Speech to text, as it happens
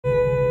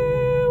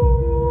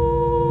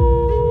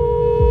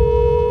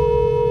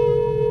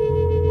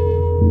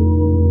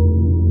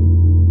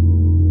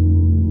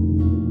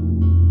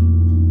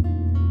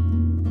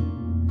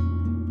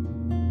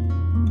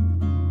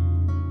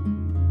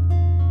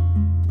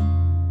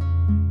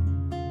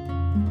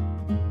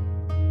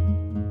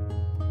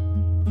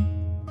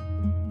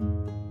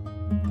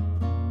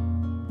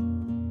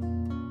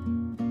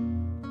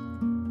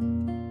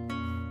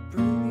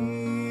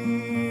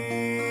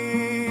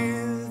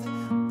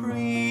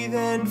breathe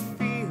and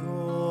feel.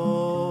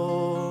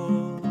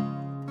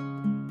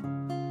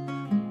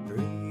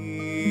 Breathe,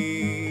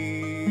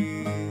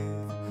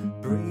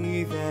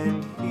 breathe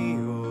and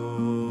heal.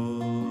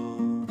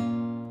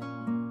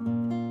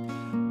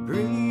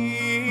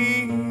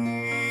 Breathe,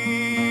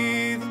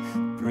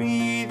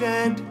 breathe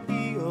and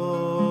heal.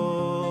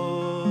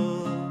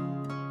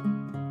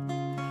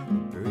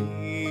 Breathe,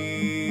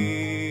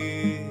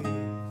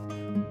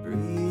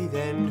 breathe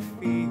and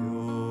feel.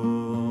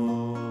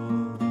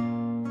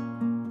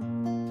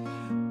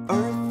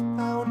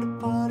 Earthbound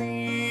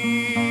body,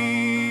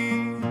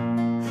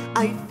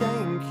 I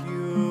thank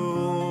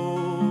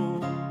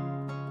you.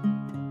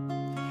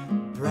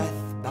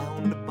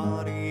 Breathbound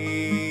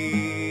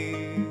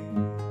body,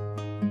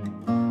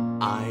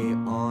 I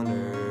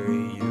honor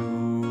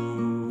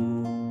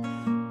you.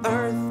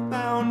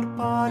 Earthbound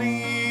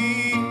body,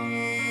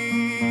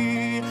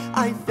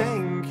 I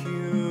thank you.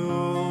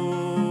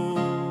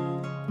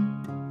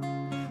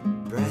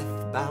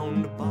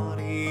 Breathbound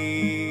body,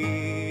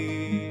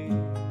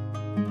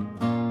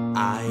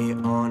 I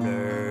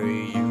honor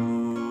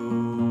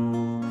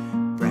you.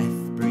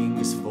 Breath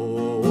brings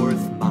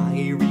forth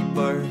my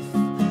rebirth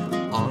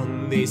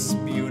on this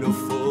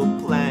beautiful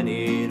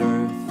planet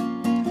Earth.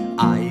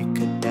 I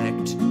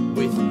connect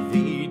with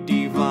the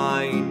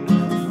divine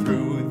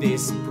through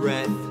this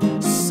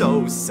breath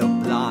so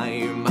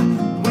sublime.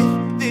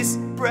 With this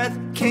breath,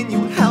 can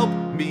you help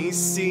me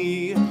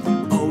see,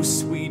 oh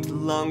sweet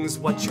lungs,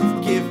 what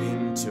you've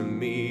given to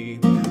me?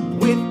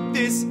 With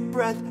this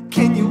breath,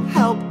 can you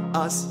help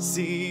us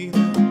see,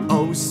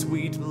 oh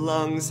sweet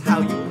lungs,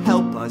 how you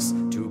help us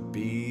to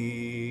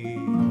be?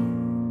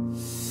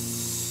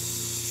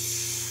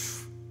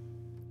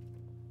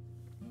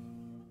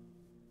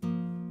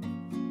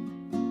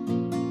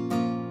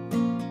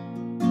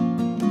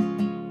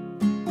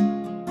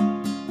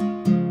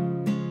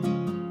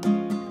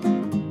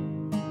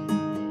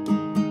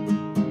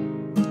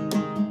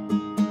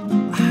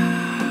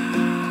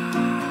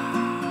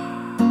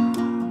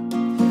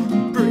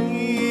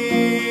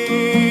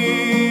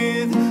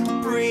 Breathe,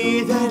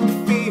 breathe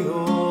and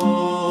feel.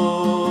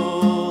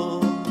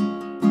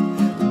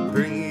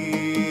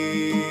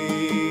 Breathe,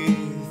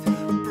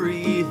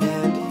 breathe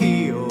and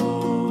heal.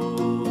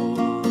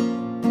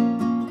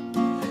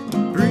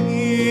 Breathe,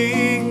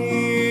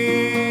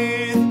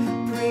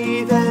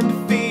 breathe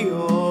and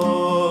feel.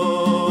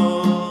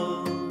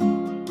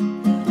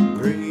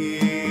 Breathe,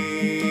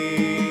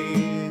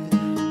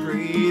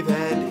 breathe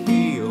and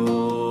heal.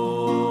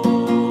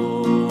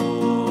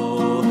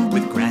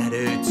 With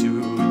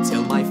gratitude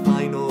till my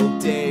final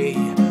day,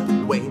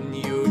 when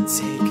you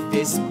take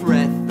this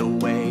breath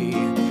away.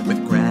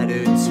 With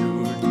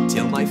gratitude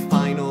till my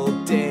final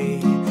day,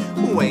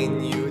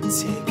 when you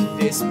take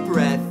this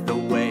breath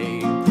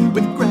away.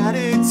 With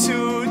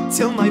gratitude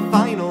till my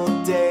final